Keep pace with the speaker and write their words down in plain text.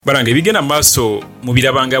Barange bigena maaso mu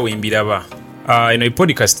birabanga we mbiraba. Ino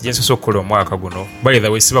podcast jenso okukola omwaka guno. By the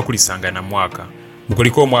way siba kulisanga na mwaka.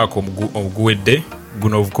 Mukoliko omwaka oguwedde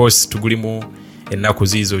guno of course tugulimu ennaku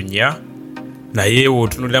zizo nnya. Na yewo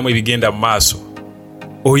tunuliramu ebigenda maaso.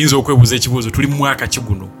 Oyinza okwebuza ekibuuzo tuli mu mwaka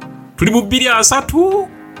kiguno. Tuli mu 2023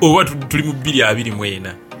 oba tuli mu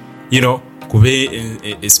 2024. You know, kube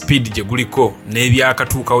speed je guliko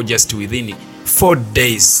n'ebyakatuukawo just within 4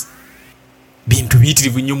 days. Bintu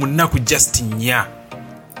bitirivu nnyo munnaku just nnya.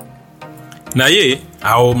 Naye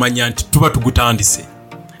awo manya nti tuba tugutandise.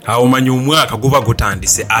 Awo manya omwaka guba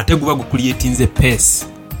gutandise ate guba gucreatinze pace.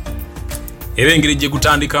 Era engeri gye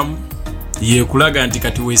gutandikamu ye kulaga nti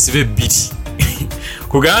kati weesibe bbiri.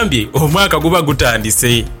 Kugambye omwaka guba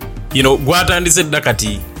gutandise. You know, gwatandise dda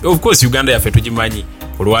kati. Of course Uganda yaffe tugimanyi.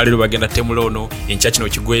 Olwaliro bagenda temulono encha kino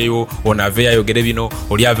kigweyo onave yayogere bino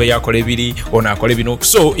oli ave yakole biri onakole bino.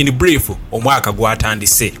 So in brief omwaka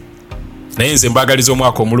gwatandise. Naye nze mbagaliza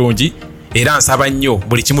omwaka omulungi era nsaba nnyo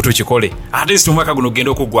buli kimu tukikole. Ate si omwaka guno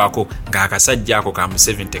genda okugwako ng'akasajja ako ka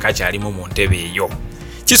 70 kakyalimu mu ntebe eyo.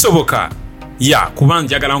 Kisoboka ya kuba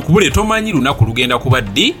njagala nkubule tomanyi lunaku lugenda kuba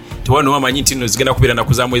ddi. Tewano wamanyi nti nno zigenda kubeera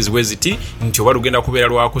naku za mwezi weziti nti oba lugenda kubeera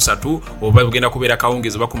lwa kusatu oba lugenda kubeera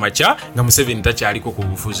kawungeezi oba kumakya nga Museveni takyaliko ku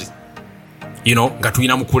bufuzi. You know, nga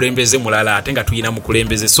tuyina mukulembeze mulala ate nga tuyina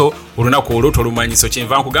mukulembeze. So olunaku olwo tolumanyi. So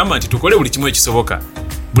kyenva nkugamba nti tukole buli kimu ekisoboka.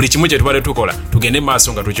 Buli kimu kye tubadde tukola tugende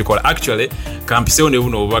maaso nga tukikola. Actually kampisewo ne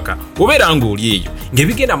buno obubaka obeera ng'oli eyo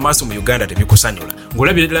ng'ebigenda mu maaso mu Uganda tebikusanyula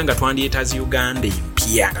ng'olabirira nga twandyetaaza Uganda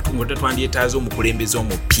empya nga twandyetaaza omukulembeze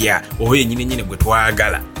omupya oba yennyini nnyini gwe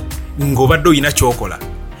twagala ng'obadde oyina kyokola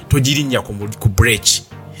togirinnya ku break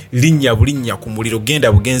linnya bulinnya ku muliro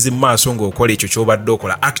genda bugenzi maaso ng'okola ekyo ky'obadde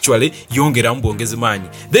okola. Actually yongeramu bwongezi maanyi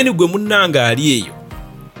then gwe munnanga ali eyo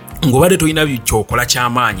ng'obadde toyina kyokola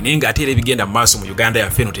ky'amaanyi naye ng'ate era ebigenda mu maaso mu Uganda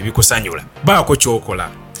yaffe eno tebikusanyula baako kyokola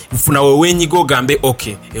nfuna we wenyiga ogambe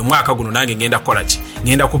okay omwaka guno nange ngenda kukola ki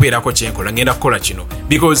ngenda kubeerako kyenkola ngenda kukola kino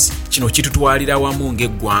because kino kitutwalira wamu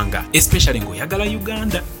ng'eggwanga especially ng'oyagala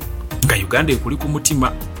Uganda nga Uganda ekuli ku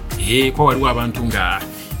mutima kwa waliwo abantu nga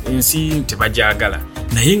ensi tebajagala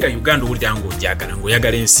naye nga Uganda owulira ng'ojagala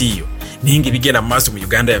ng'oyagala ensi yo naye ng'ebigenda mu maaso mu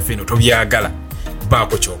Uganda yaffe eno tobyagala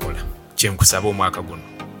baako kyokola kyenkusaba omwaka guno.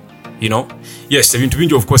 You know, yes, ebintu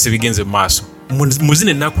bingi of course ebigenze mu maaso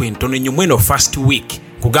muzine ennaku entono ennyo mweno first week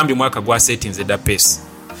kugambye mwaka gwa setinze da pace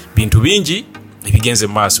bintu bingi ebigenze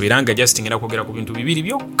mu maaso era nga just ngenda kwogera ku bintu bibiri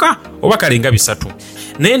byokka oba kale nga bisatu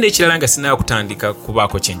naye n'ekirala nga sinaba kutandika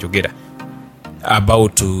kubaako kyenjogera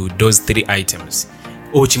about those 3 items.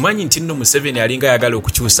 Okimanyi nti nno Museveni alinga ayagala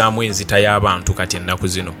okukyusaamu enzita y'abantu kati ennaku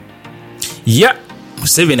zino.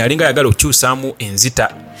 Museveni alinga ayagala okukyusaamu enzita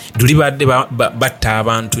duli badde batta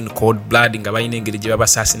abantu in cold blood nga balina engeri gye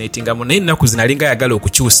babassassinatingamu naye ennaku zino alinga ayagala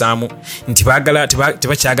okukyusaamu nti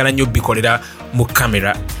tebakyagala nnyo bikolera mu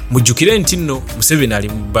kamera. Mujjukire nti nno Museveni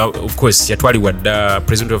ali of course yatwalibwa dda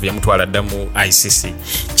president of yamutwala dda mu ICC.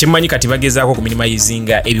 Kimmanyi kati bagezaako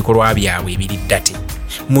okuminimizinga ebikolwa byabwe ebiri ddate.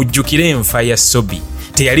 Mujjukire enfa ya Sobi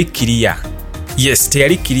teyali kiriya. Yes,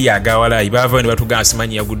 teyali kiriya agawalayi bava ne batugamba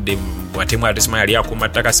simanyi yagudde watemu ate simanyi ali akuma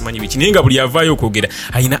ttaka simanyi biki naye nga buli avaayo okwogera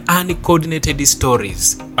ayina uncoordinated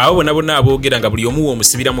stories. Abo bonna aboogera nga buli omu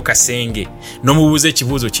omusibira mu kasenge n'omubuuza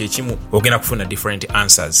ekibuuzo kyekimu ogenda kufuna different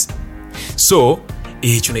answers. So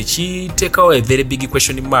ekyo ne kiteekawo a very big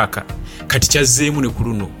question mark kati kyazzeemu ne ku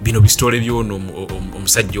luno bino bisitole by'ono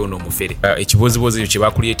omusajja ono omufere ekibooziboozi ekyo kye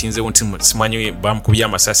bakulyetinzeewo nti simanyi bamukubye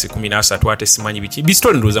amasasi 13 ate simanyi biki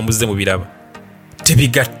bisitole ndowooza muzze mu biraba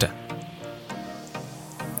tebigatta.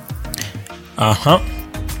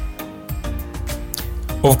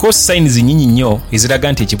 Of course signs nyinyi nnyo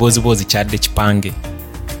eziraga nti ekibooziboozi kyadde kipange.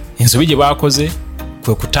 Ensobi gye baakoze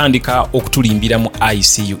kwe kutandika okutulimbira mu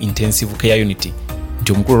ICU intensive care unit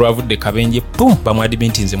nti omukulu lwavudde kabenje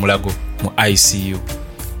bamwadibintinze mulago mu ICU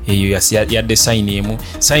eyo yadde sayini emu.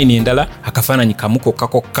 Sayini endala akafaananyi kamuko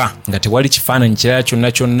kakokka nga tewali kifaananyi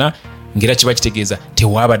kirala kyonna ngera kiba kitegeeza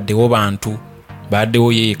tewabaddewo bantu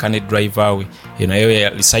baddewo yeeka ne driver we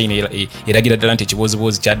nayo sayini eragira ddala nti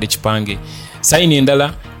ekibooziboozi kyadde kipange. Sayini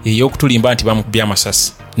endala ey'okutulimba nti bamukubye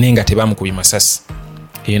amasasi naye nga tebamukubye masasi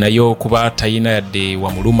nayo kuba tayina yadde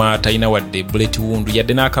wamuluma tayina wadde bullet wound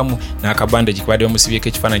yadde n'akamu n'akabandage kubadde bamusibyeko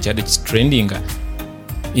ekifaananyi kyadde kitrendinga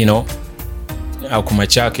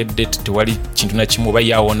akumakyakedde tewali kintu nakimu oba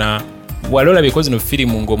yawona walola bikozi no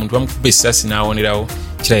firimu ng'omuntu bamukubba essasi n'awonerawo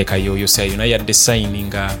kirabika yoyo sayo naye yadde sayini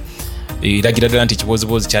nga eragira ddala nti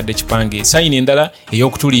ekibooziboozi kyadde kipange. Sayini endala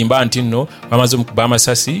ey'okutulimba nti nno bamaze okukuba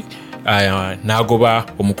amasasi n'agoba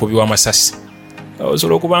omukubi w'amasasi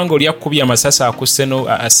osobola okubanga oli akkubye amasasi akusse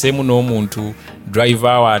asseemu n'omuntu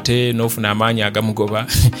driver ate n'ofuna amaanyi agamugoba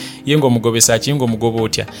ye ng'omugobesa ki ng'omugoba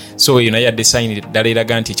otya so naye yadde sayini ddala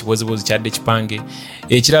eraga nti ekibozibozi kyadde kipange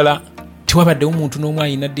ekirala tiwabaddewo omuntu n'omu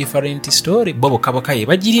alina different story bo bokka ye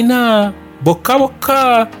bagirina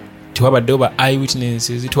bokka tiwabaddewo ba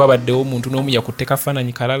eyewitnesses tiwabaddewo omuntu n'omu yakutte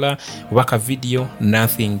kafaananyi kalala oba ka video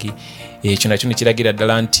nothing ekyo nakyo nekiragira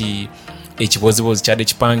ddala nti ekibozibozi kyadde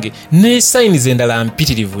kipange ne sayinizi endala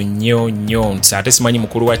mpitirivu nnyo nti ate simanyi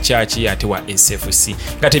mukulu wa chachi ate wa SFC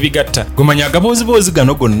nga tebigatta gomanya agabozibozi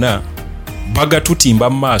gano gonna bagatutimba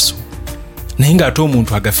mu maaso naye ng'ate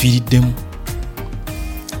omuntu agafiiriddemu.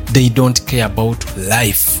 They don't care about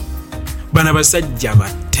life. Bana basajja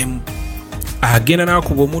battemu agenda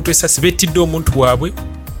n'akuba omuntu esasi bettidde omuntu waabwe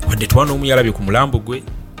wadde twana omuyalabye ku mulambo gwe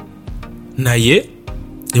naye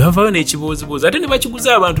ebavaayo n'ekibozibozi ate ne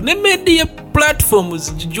bakiguza abantu ne media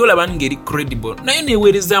platforms gyolaba ngeri credible naye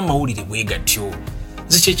neweereza amawulire bwe gatyo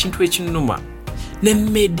zikyo ekintu ekinnuma ne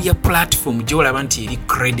media platform gyolaba nti eri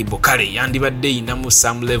credible kale yandibadde eyinamu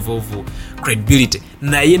some level of credibility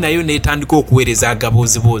naye nayo neetandika okuweereza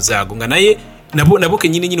agabozibozi ago nga naye nabo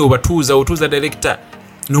kenyini obatuuza director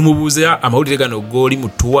n'omubuuza amawulire gano g'oli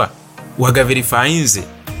mutuwa wagaverifyinze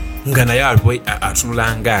nga naye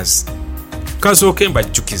atunula ngaazi. Kasooke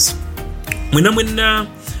mbajjukiza mwena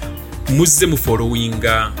muzze mu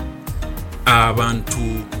followinga abantu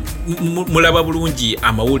mulaba bulungi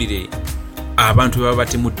amawulire abantu baba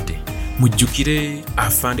batemudde mujjukire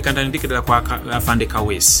afande kantandikira kwa afande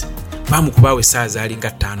Kawesi bamukubawe saa zalinga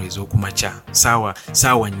 5 ez'okumakya saawa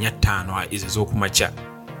 4:05 ez'okumakya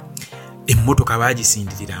emmotoka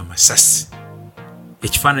baagisindirira amasasi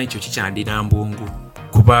ekifaananyi ekyo kikyandira mbungu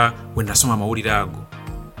kuba bwe nasoma amawulire ago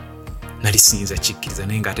nalisinza kikkiriza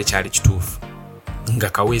naye ng'ate kyali kituufu nga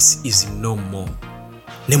Kawesi is no more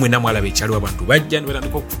ne mwena mwalaba ekyaliwo abantu bajja ne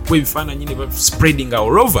batandika okukuba ebifaananyi ne spreading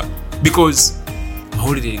all over because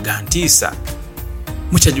mawulire gantiisa.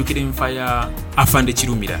 Mukyajjukira enfa ya afande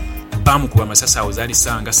Kirumira bamukuba amasasi awo zaali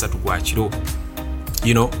ssanga 3 gwa kiro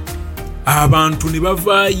abantu ne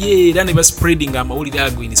bavaayo era ne baspreading amawulire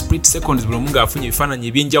ago in split seconds buli omu ng'afunye ebifaananyi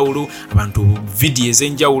eby'enjawulo abantu video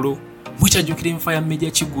ez'enjawulo. Mukyajjukira enfa ya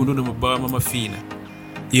Meja Kigundo ne Mabba Mama Fiina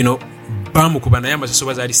bamukuba naye amasasi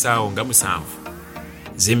bazaali ssaawa nga 7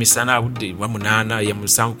 z'emisana abudde wa 8 ya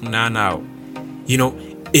 7-8 awo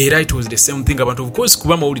era it was the same thing abantu of course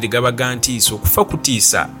kuba amawulire gabaga ntiisa okufa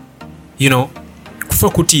kutiisa kufa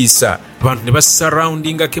kutiisa abantu ne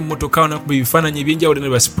basurroundinga k'emmotoka nakuba ebifaananyi ebyenjawulo ne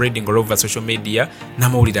baspreading all over social media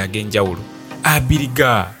n'amawulire ag'enjawulo.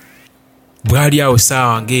 Abiriga bwali awo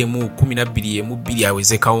saawa ng'emu 12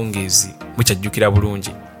 aweze kawungeezi mukyajjukira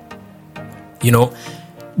bulungi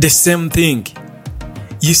the same thing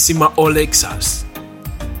Yisima Olexas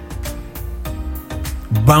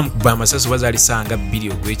bamukuba amasasi bazaali sanga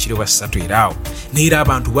 2 ogw'ekiro basatu eraawo naye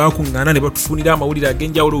abantu bakuŋŋaana ne batufunira amawulire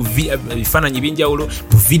ag'enjawulo ebifaananyi eby'enjawulo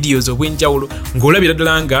bu videos obw'enjawulo ng'olabira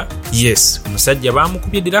ddala nga yes omusajja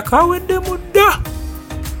bamukubye ddala kawedde mudda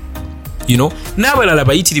n'abalala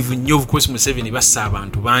bayitirivu nnyo of course Museveni bassa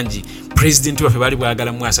abantu bangi. President waffe baali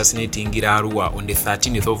bwagala mu assassinating Arua on the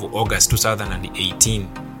 13th of August 2018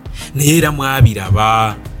 naye era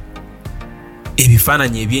mwabiraba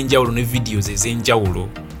ebifaananyi eby'enjawulo ne videos ez'enjawulo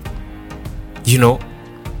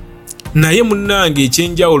naye munnange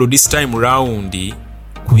ekyenjawulo this time round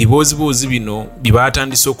ku bibozibozi bino bye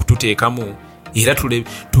baatandise okututeekamu era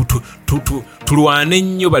tulwane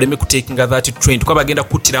ennyo baleme kutekinga that trend kuba bagenda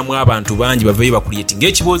kuttiramu abantu bangi baveyo bakuliyetinga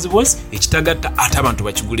ekibozibozi ekitagatta ate abantu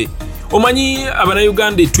bakigule. Omanyi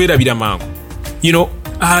Abannayuganda twerabira mangu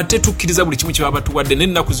ate tukkiriza buli kimu kye baba tuwadde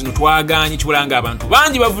n'ennaku zino twagaanye kibulanga abantu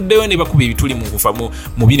bangi bavuddeyo ne bakuba ebituli mu kufa mu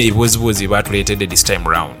bino ebibozibozi baatuleetedde this time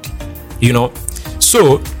round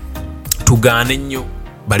so tugaane nnyo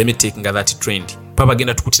baleme takinga that trend pa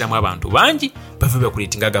bagenda tukutiramu abantu bangi bave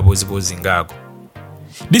bakuleetinga agabozibozi ngaago.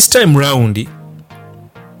 This time round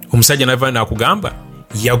omusajja nava nakugamba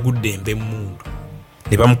yagudde embemundu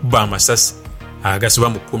ne bamukuba amasasi agasoba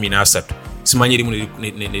mu 13 simanyi erimu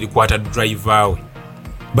nerikwata driver we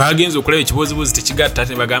bagenze okulaba ekibozibozi tekigatta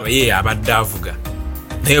ate ne bagamba ye abadde avuga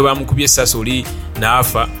naye bamukubye essasi oli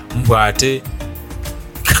n'afa mbwate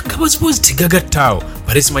akabozibozi tegagattaawo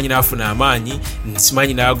bale simanyi n'afuna amaanyi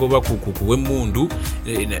simanyi n'agoba kuw'emmundu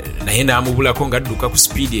naye n'amubulako ng'adduka ku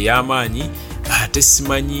speed ey'amaanyi ate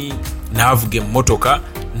simanyi n'avuga emmotoka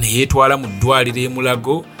neyeetwala mu ddwaliro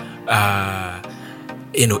emulago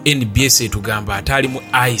NBS etugamba atali mu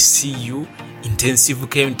ICU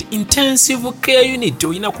intensive care unit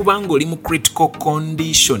olina kubanga oli mu critical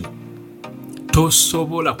condition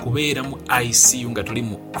tosobola kubeera mu ICU nga tuli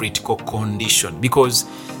mu critical condition because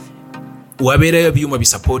wabeerayo ebyuma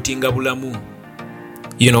bisupportinga bulamu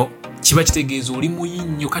kiba kitegeeza oli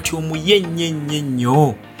muyinnyo kati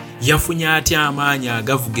omuyennyo yafunye atya amaanyi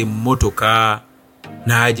agavuga emmotoka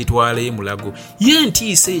n'agitwala emulago ye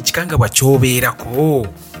ntiisa ekikanga bwakyobeerako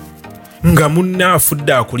nga munna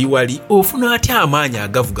afudde akuli wali ofuna atya amaanyi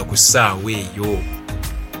agavuga ku ssaawa eyo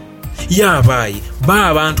yabaayi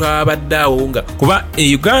abantu abadde awo nga kuba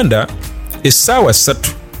Uganda essaawa 3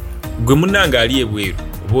 gwe munnanga ali ebweru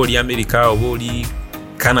oba oli America oba oli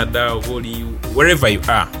Canada oba oli wherever you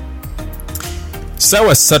are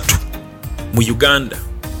ssaawa 3 mu Uganda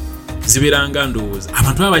ziberanga ndowooza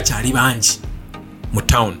abantu baba bakyali bangi mu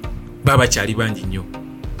town baba bakyali bangi nnyo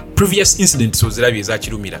previous incidents ozirabye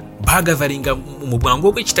ezakirumira bagavalinga mu bwangu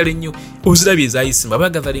obw'ekitale nnyo ozirabye ezayisima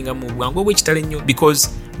bagavalinga mu bwangu obw'ekitale nnyo because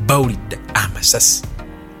bawulidde amasasi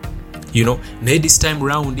naye this time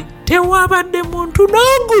round tewabadde muntu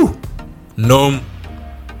n'omu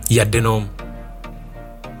yadde n'omu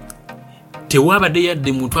tewabadde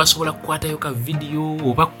yadde muntu asobola kukwatayo ka video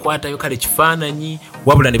oba kukwatayo kale kifaananyi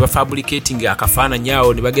wabula ne bafabricating akafaananyi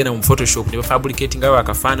awo ne bagenda mu Photoshop ne bafabricating awo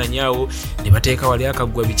akafaananyi awo ne bateeka wali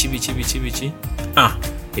akagwa biki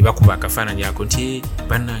ne bakuba akafaananyi ako nti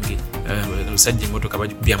bannange omusajja emmotoka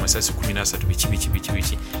bagikubye amasasi 13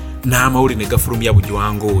 biki n'amawuli ne gafulumya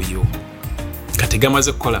bujwanga oyo nga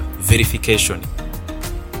tegamaze kukola verification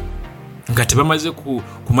nga tebamaze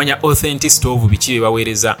kumanya authenticity of biki bye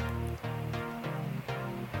baweereza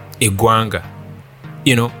eggwanga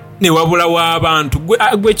ne wabula w'abantu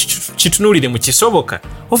gwe kitunulire mu kisoboka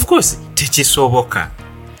of course tekisoboka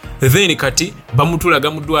then kati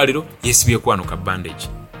bamutulaga mu ddwaliro yesibye kwano ka bandage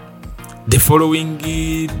the following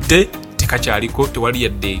day tekakyaliko tewali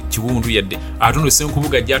yadde kiwundu yadde atono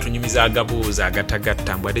senkubuga gyatunyumiza agabooza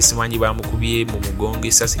agatagatta mbwadde simanyi bamukubye mu mugongo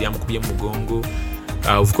esasi lyamukubye mu mugongo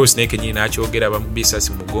of course naye kenyini n'akyogera bamukubye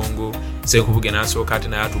esasi mu mugongo senkubuge n'asooka ate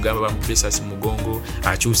naye atugamba bamukubye esasi mu mugongo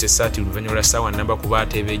akyusa essaati oluvannyuma lwa ssaawa nnamba kuba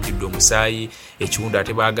ateebejjudde omusaayi ekiwundu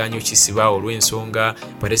ate baaganye okisiba olw'ensonga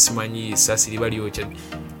bade simanyi esasi liba lyokya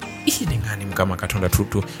ngani mukama katonda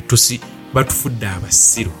tusi batufudde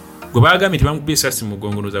abasiru gwe baagambye nti bamukubye esasi mu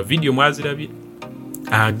mugongo noza video mwazirabye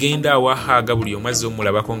agenda awahaaga buli omwazzi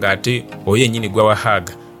omulabako ng'ate oyo yennyini gwe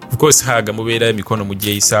awahaaga of course haaga mubeera emikono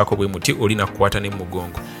mugyeyisaako bwe muti olina kukwata ne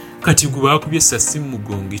mugongo kati gwe baakubye essasi mu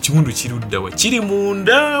mugongo ekiwundu kiruddawa kiri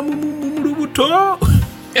munda mu lubuto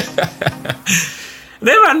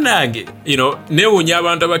naye bannange neewuunya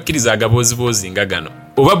abantu abakkiriza agabooziboozi nga gano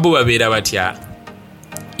oba bo babeera batya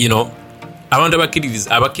abantu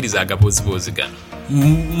abakkiriza agabooziboozi gano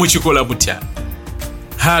mukikola mutya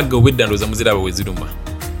haaga obweddandooza muziraba we ziruma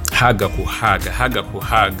haaga ku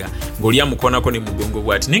haaga ng'oli amukoonako ne mugongo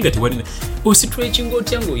bw'ati naye nga tewalina ositwekinga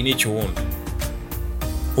otya ng'olina ekiwundu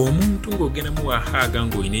omuntu ng'ogendamu wa haaga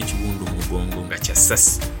ng'olina ekiwundu mu mugongo nga kya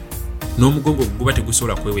ssasi n'omugongo guba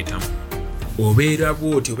tegusobola kwewetamu obeera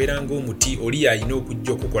bw'oti obeera ng'omuti oli alina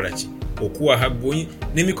okujja okukola ki okuwaha ggwe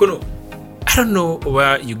n'emikono I don't know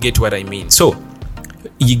oba you get what I mean so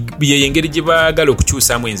ye engeri gye baagala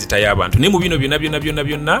okukyusaamu enzita y'abantu naye mu bino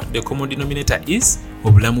byonna the common denominator is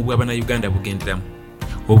obulamu bw'abannayuganda bugenderamu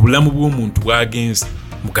obulamu bw'omuntu bwagenze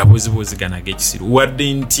mu kabooziboozi gano ag'ekisiru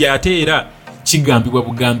wadde nti ate era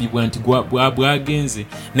bugambibwa nti bwagenze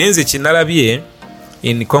naye nze kinalabye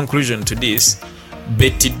in conclusion to this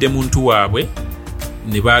bettidde muntu waabwe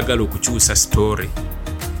ne baagala okukyusa story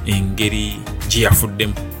engeri gye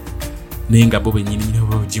yafuddemu naye nga bo bennyini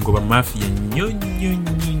Bujingo ba mafia nnyo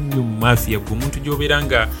mafia gwe omuntu gy'obeera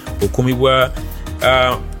nga okumibwa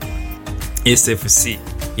SFC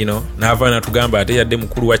n'ava natugamba ate yadde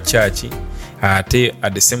mukulu wa church ate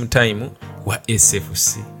at the same time wa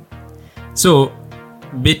SFC so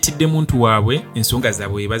bettidde muntu waabwe ensonga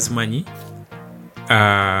zaabwe bazimanyi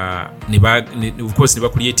of course ne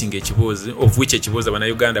bakuliyetinga ekiboozi of which ekiboozi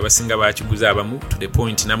abannayuganda basinga bakiguza abamu to the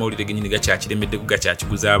point n'amawulire genyini gakyakiremedde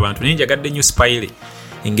gakyakiguza abantu naye njagadde nnyo Spile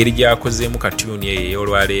engeri gyakozeemu katuuni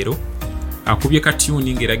ey'olwaleero akubye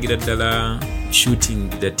katuuni ng'eragira ddala shooting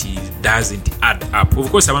that doesn't add up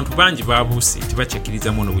of course abantu bangi baabuuse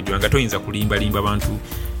tebakyakirizamu n'obujwanga toyinza kulimbalimba abantu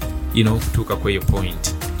kutuuka ku eyo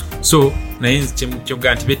point so naye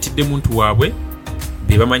kyogga nti bettidde muntu waabwe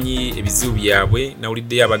be bamanyi ebizibu byabwe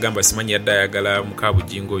nawuliddeyo abagamba simanyi yadde ayagala muka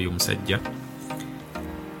Bujingo oyo omusajja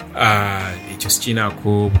ekyo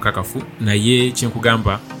sikinaako bukakafu naye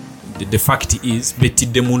kyenkugamba the fact is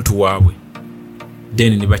bettidde muntu waabwe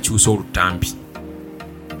then ne bakyusa olutambi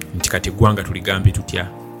nti kati eggwanga tuligambye tutya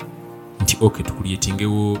nti okay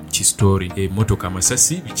tukulyetingewo ki story emotoka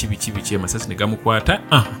amasasi biki amasasi ne gamukwata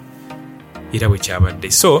era bwe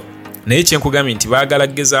kyabadde. So naye kyenkugambye nti baagala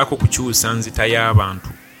gezaako kukyusa nzita y'abantu.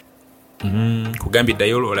 Kugambye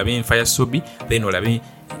ddayo olabe enfa ya Sobi then olabe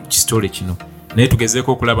kisitole kino. Naye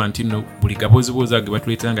tugezeeko okulaba nti nno buli gabooziboozage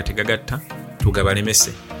batuleetera nga tegagatta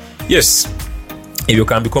tugabalemese. Yes, ebyo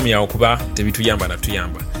kambikomyawo kuba tebituyamba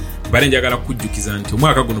natuyamba. Bale njagala kujjukiza nti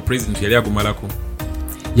omwaka guno president yali agumalako.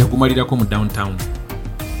 Yagumalirako mu downtown.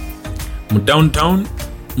 Mu downtown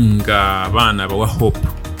nga abaana bawa hope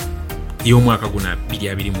y'omwaka guno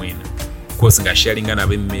 2024. Kosi nga sharinga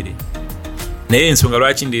n'ab'emmere. Naye ensonga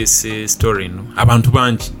lwaki ndeese story eno, abantu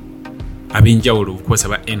bangi ab'enjawulo okukosa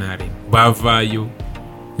ba NRM baavaayo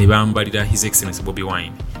ne bambalira His Excellency Bobi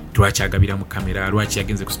Wine. Lwaki agabira mu kamera, lwaki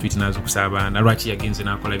yagenze ku street nazo kusaabaana, lwaki yagenze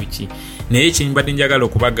n'akola biki. Naye kyembadde njagala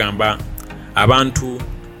okubagamba abantu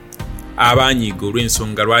abanyiga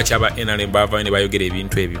olw'ensonga lwaki aba NRM baavaayo ne bayogera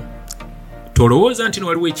ebintu ebyo. Tolowooza nti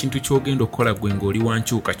waliwo ekintu ky'ogenda okukola gwe ng'oli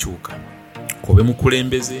wankyukakyuka. Kobe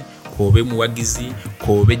mukulembeze, kobe muwagizi,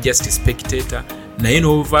 kobe just spectator, naye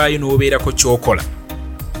n'ovaayo n'obeerako ky'okola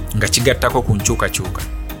nga kigattako ku nkyukakyuka.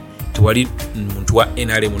 Tewali muntu wa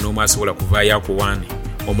NRM n'omu asobola kuvaayo akuwaane.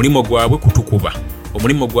 Omulimu gwabwe kutukuba,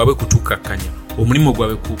 omulimu gwabwe kutukakkanya, omulimu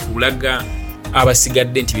gwabwe kulaga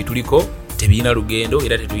abasigadde nti bituliko tebirina lugendo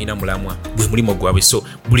era tetulina mulamwa. Gwe mulimu gwabwe. So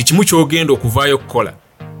buli kimu ky'ogenda okuvaayo okukola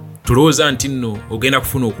tulowooza nti nno ogenda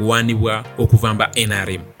kufuna okuwaanibwa okuvamba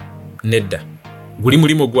NRM. Nedda, guli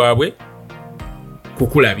mulimu gwabwe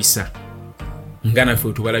kukulabisa nga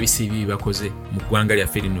naffe tubalabisa ebibi bakoze mu ggwanga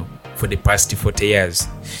lyaffe lino for the past 40 years.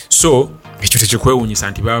 So ekyo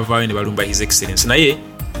tekikwewuunyisa nti baavaayo ne balumba His Excellency. Naye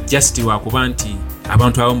just wakuba nti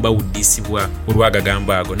abantu abamu bawuddisibwa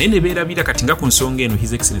olwagagamba ago. Naye ne beerabira kati nga ku nsonga eno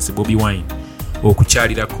His Excellency Bobi Wine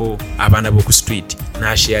okukyalirako abaana b'oku street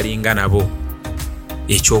n'asharinga nabo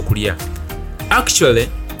ekyokulya. Actually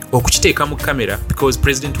okukiteeka mu kamera because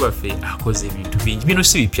president waffe akoze ebintu bingi. Bino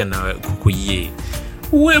si bipya na kuye.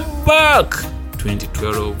 Way back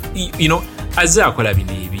 2012 you know azze akola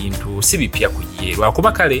bino ebintu si bipya kuye.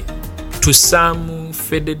 Lwakuba kale to some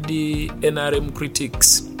faded NRM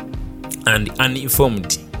critics and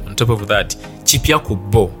uninformed on top of that kipya ku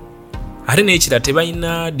bo. Ate n'ekira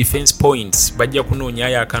tebalina defense points bajja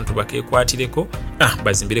kunoonyayo akantu bakekwatireko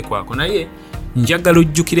bazimbire kwako. Naye njagala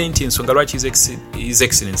ojjukire nti ensonga lwaki His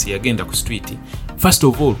Excellency yagenda ku street first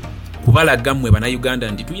of all kubalaga mmwe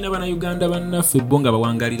bannayuganda nti tulina bannayuganda bannaffe bo nga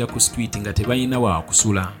bawangalira ku street nga tebalina wa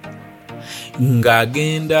kusula,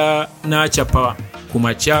 ng'agenda n'akyapa ku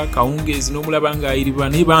makya kawungeezi n'omulaba ng'ayiriba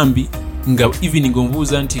ne bambi nga evening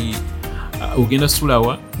omubuuza nti ogenda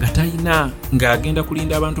sulawa nga talina, ng'agenda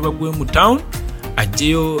kulinda abantu bagwe mu town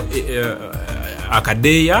ajjeyo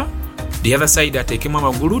akadeeya the other side ateekemu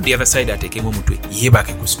amagulu, the other side ateekemu omutwe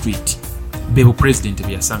yeebake ku street. Bebo president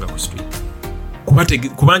byasanga ku street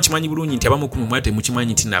kuba nkimanyi bulungi nti abamu kumwe mwate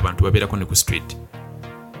mukimanyi nti n'abantu babeerako ne ku street.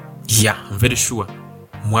 Yeah, I'm very sure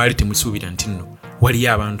mwali temusuubira nti nno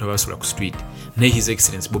waliyo abantu abasula ku street. Naye His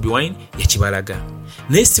Excellency Bobi Wine yakibalaga.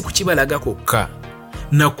 Naye si kukibalaga kokka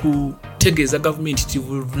na kutegeeza gavumenti ti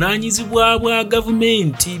buvunaanyizibwa bwa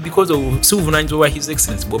gavumenti because of si buvunaanyizibwa bwa His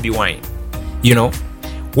Excellency Bobi Wine, you know,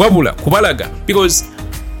 wabula kubalaga because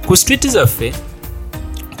ku street zaffe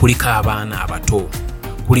kuliko abaana abato,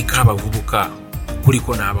 kuliko abavubuka,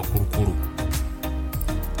 kuliko n'abakulukulu.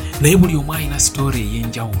 Naye buli omu alina story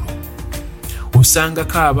ey'enjawulo.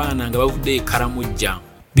 Osangako abaana nga bavudde Karamojja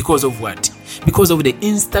because of what? Because of the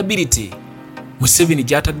instability. Museveni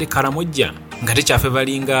gy'atadde Karamojja nga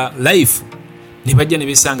tekyafevalinga life, ne bajja ne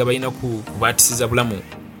besanga balina kubaatisiza bulamu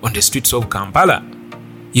on the streets of Kampala,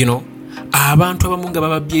 you know. Abantu abamu nga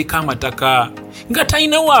bababyeko amataka nga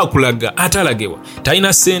talina wakulaga atalagewa,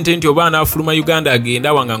 talina ssente nti oba anaafuluma Uganda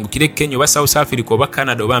agenda wangangukire Kenya oba South Africa oba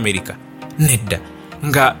Canada oba America. Nedda,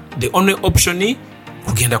 nga the only option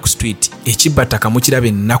kugenda ku street. Ekibataka mukirabe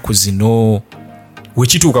ennaku zino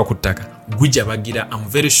wekituuka ku ttaka gujja bagira. I'm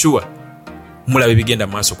very sure mulabe bigenda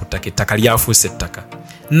maaso ku ttaka, ettaka lyafuuse ettaka.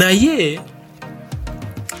 Naye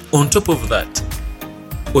on top of that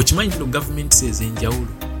okimanyi no government ez'enjawulo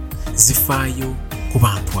zifaayo ku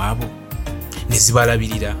bantu abo ne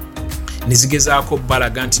zibalabirira ne zigezaako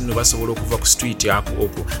balaga nti nno basobola okuva ku street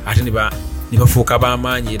oku ate ne bafuuka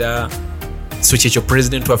b'amaanyi. Era so kyekyo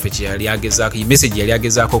president waffe kyeyali agezaako, message yali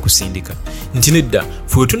agezaako okusindika nti nedda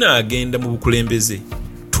ffe tunaagenda mu bukulembeze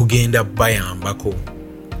tugenda bayambako.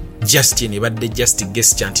 Just ne badde just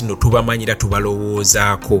gesture nti nno tubamanyira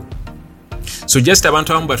tubalowoozaako. So just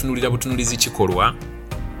abantu abamu batunulira butunulizi kikolwa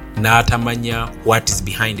n'atamanya what is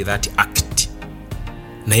behind that act.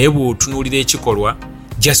 Naye bw'otunuulira ekikolwa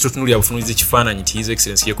just otunulira butunulizi ekifaananyi nti His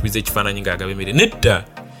Excellency yekubiza ekifaananyi ng'agaba emmere. Nedda,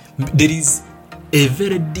 there is a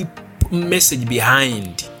very deep message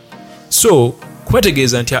behind. So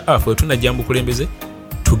kubategeeza nti afu tunajja mu kulembeze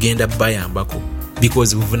tugenda bayambako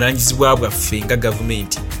because buvunanyizibwa bwaffe nga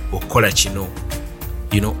government okola kino.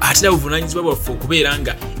 Ate buvunanyizibwa bwaffe okubeera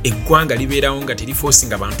nga eggwanga libeerawo nga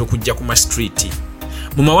teriforcinga abantu okujja ku ma street.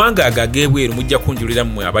 Mu mawanga agag'ebweru mujja kunjulira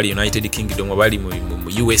mmwe abali United Kingdom, abali mu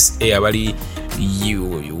USA, abali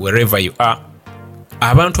wherever you are.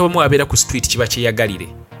 Abantu abamu abeera ku street kiba kyeyagalire.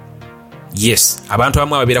 Yes, abantu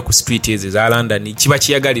abamu abeera ku street ezo za London kiba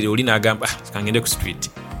kyeyagalire, oli n'agamba kangende ku street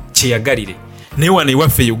kyeyagalire. Naye wano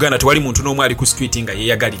ewaffe Uganda tewali muntu n'omu ali ku street nga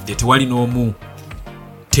yeeyagalidde, tewali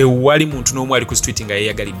muntu n'omu ali ku street nga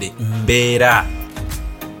yeeyagalidde. Mbeera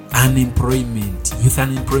unemployment, youth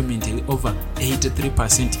unemployment over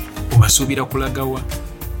 83%. Obasuubira kulagawa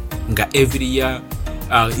nga every year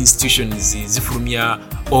institutions zifulumya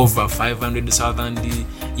over 500,000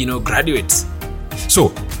 graduates.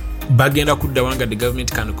 So bagenda kudda wanga the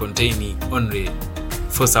government can contain only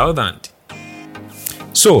 4,000.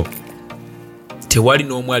 So tewali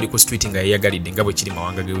n'omu ali ku street nga yeeyagalidde nga bwe kiri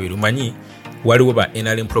mawanga g'ebweru. Manyi waliwo ba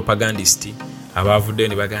NRM propagandist abavuddeyo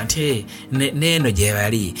ne baga nti neeno gye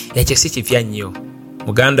bali ekyo si kipya nnyo.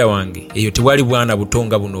 Muganda wange eyo tewali bwana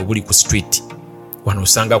butonga buno obuli ku street. Wano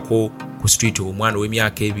osangako ku street omwana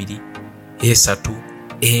w'emyaka 2, 3,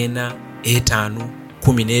 4, 5,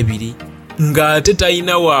 12 nga ate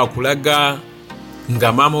talina wakulaga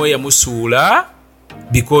nga maama we yamusuula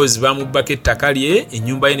because bamubbako ettaka lye,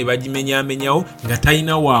 ennyumba ye ne bagimenyamenyawo nga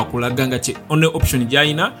talina wakulaga nga only option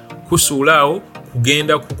gy'alina kusuulaawo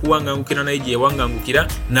kugenda kukuwangangukira naye gye wangangukira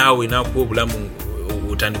naawe n'akuwa obulamu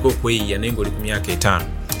otandika okweyiya naye ng'oli ku myaka 5.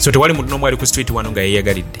 So tewali muntu n'omu ali ku street wano nga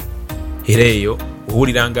yeeyagalidde. Era eyo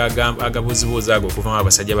owuliranga agabuuziboozi ago okuva mu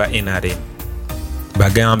abasajja ba NRM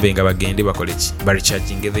bagambe nga bagende bakole ki,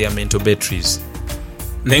 barecharging their mental batteries.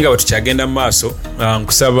 Naye nga bwe tukyagenda mu maaso,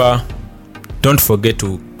 nkusaba don't forget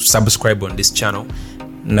to subscribe on this channel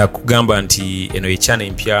na kugamba nti eno ye channel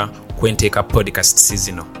empya kwenteeka podcast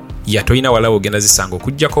season. Toyina walawo ogenda zisanga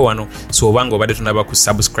okujjako wano. So obanga obadde tunaba ku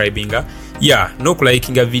subscribinga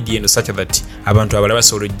n'okulayikinga video eno such that abantu abalala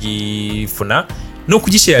basobola ogifuna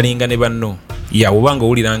n'okugisharinga ne banno. Obanga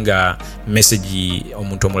owulira nga message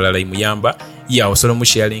omuntu omulala imuyamba osobola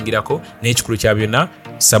omusharingirako. N'ekikulu kya byonna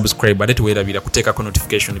subscribe ate tuweerabira kuteekako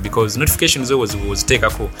notification because notification zo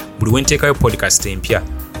woziteekako buli wenteekayo podcast empya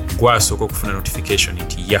gwasooka okufuna notification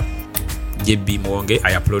nti JB Mwonge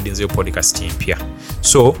I upload nzeyo podcast empya.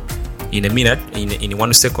 So in a minute, in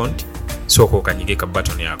 1 second, sooka okanyige ka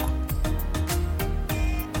button yako.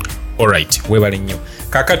 Alright, webale nnyo.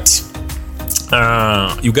 Kakati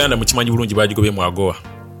Uganda mukimanyi bulungi bagigobyemu agoa.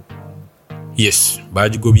 Yes,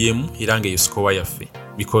 bagigobyemu era nga score yaffe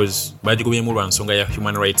because bagigobyemu lwa nsonga ya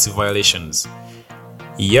human rights violations.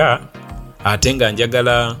 Ate nga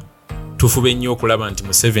njagala tufube nnyo okulaba nti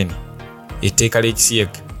Museveni etteeka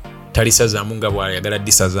ly'ekisiyaga talisazaamu nga bw'ayagala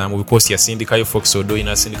disazaamu because yasindikayo Fox Odoyi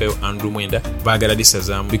n'asindikayo Andrew Mwenda baagala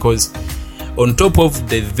disazaamu because on top of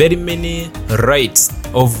the very many rights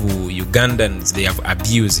of Ugandans they have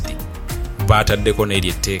abused, baataddeko n'eri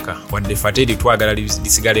etteeka wadde fateri twagala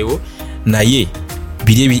lisigalewo naye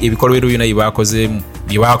biri ebikolwa byonna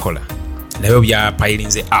bye baakola nabyo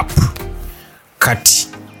byapayirinze up. Kati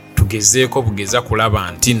tugezeeko bugeza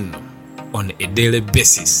kulaba nti nno on a daily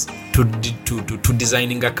basis to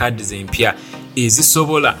designing a cards empya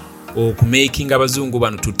ezisobola okumaking abazungu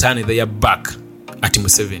bano to turn their back at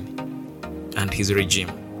Museveni and his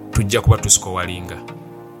regime. Tujja kuba tuskowalinga.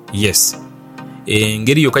 Yes,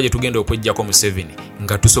 engeri yokka gye tugenda okwejjako Museveni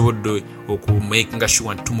nga tusobodde okumakinga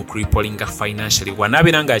sure nti tumucripplinga financially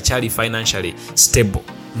wanaabeera nga akyali financially stable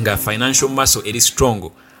nga financial muscle eri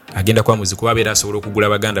strong agenda kwa muzi kuba abeera asobola okugula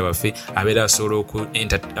baganda baffe, abeera asobola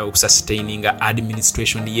okusustaininga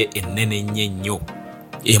administration ye ennene nnyo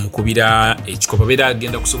emukubira ekikopa, abeera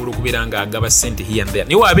agenda kusobola okubeera nga agaba sente here and there.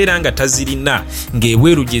 Naye abeera nga tazirina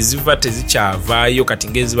ng'ebweru gye ziva tezikyavaayo kati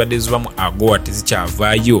ng'ezibadde zivamu agoa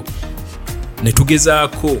tezikyavaayo. Ne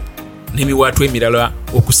tugezaako n'emiwaatwa emirala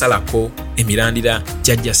okusalako emirandira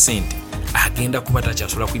jjajja sente, agenda kuba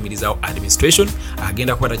takyasobola kuyimirizaawo administration,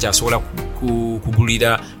 agenda kuba takyasobola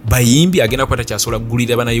kugulira bayimbi, agenda kuba takyasobola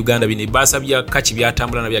kugulira bannayuganda bino ebbaasa bya kaki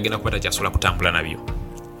byatambula nabyo, agenda kuba takyasobola kutambula nabyo.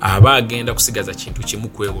 Aba agenda kusigaza kintu kimu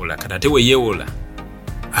kwewola, kati ate weyeewola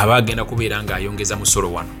aba agenda kubeera ng'ayongeza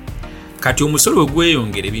musolo wano. Kati omusolo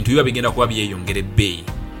ogweyongera ebintu biba bigenda kuba byeyongera ebbeeyi.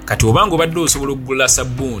 Kati obanga obadde osobola okugula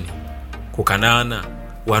sabbuuni ku kanaana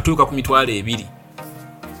watuuka ku $20,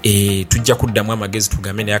 tujja kuddamu amagezi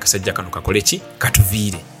tugambe naye akasajja kano kakole ki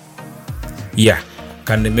katuviire.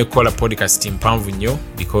 Kaneme kukola podcast mpanvu nnyo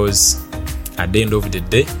because at the end of the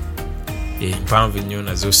day empanvu nnyo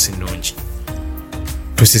nazo si nnungi.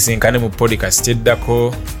 Tusisinkane mu podcast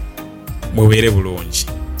eddako, mubeere bulungi.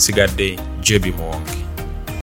 Sigadde Jebi Muwonge.